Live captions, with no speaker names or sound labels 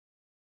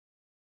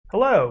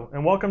Hello,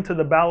 and welcome to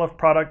the Balluff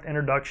product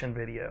introduction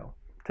video.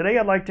 Today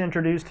I'd like to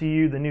introduce to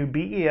you the new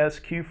BES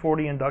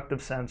Q40 Inductive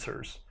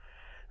Sensors.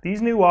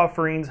 These new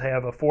offerings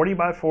have a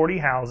 40x40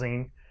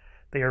 housing.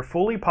 They are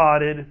fully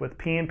potted with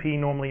PNP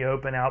normally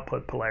open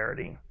output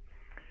polarity.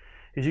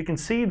 As you can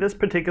see, this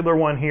particular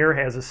one here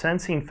has a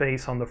sensing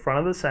face on the front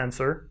of the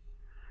sensor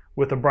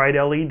with a bright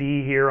LED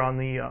here on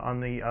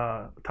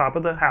the top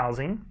of the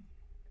housing.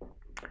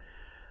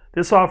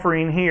 This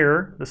offering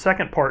here, the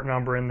second part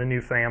number in the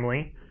new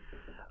family,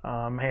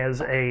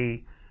 has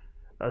a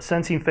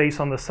sensing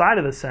face on the side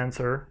of the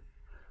sensor,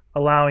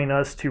 allowing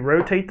us to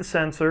rotate the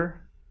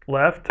sensor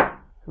left,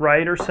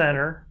 right, or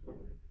center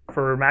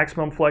for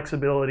maximum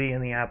flexibility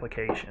in the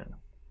application.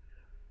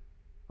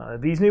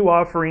 These new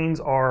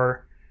offerings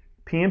are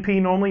PNP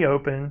normally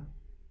open,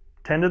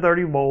 10 to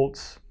 30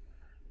 volts,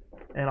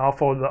 and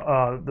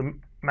offer the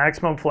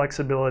maximum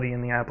flexibility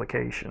in the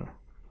application.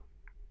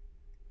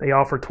 They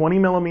offer 20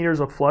 millimeters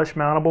of flush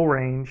mountable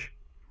range,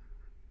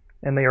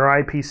 and they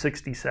are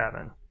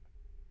IP67.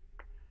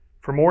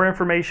 For more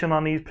information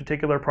on these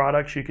particular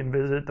products, you can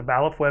visit the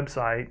Balluff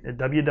website at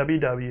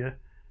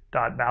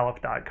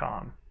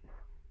www.balluff.com.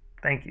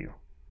 Thank you.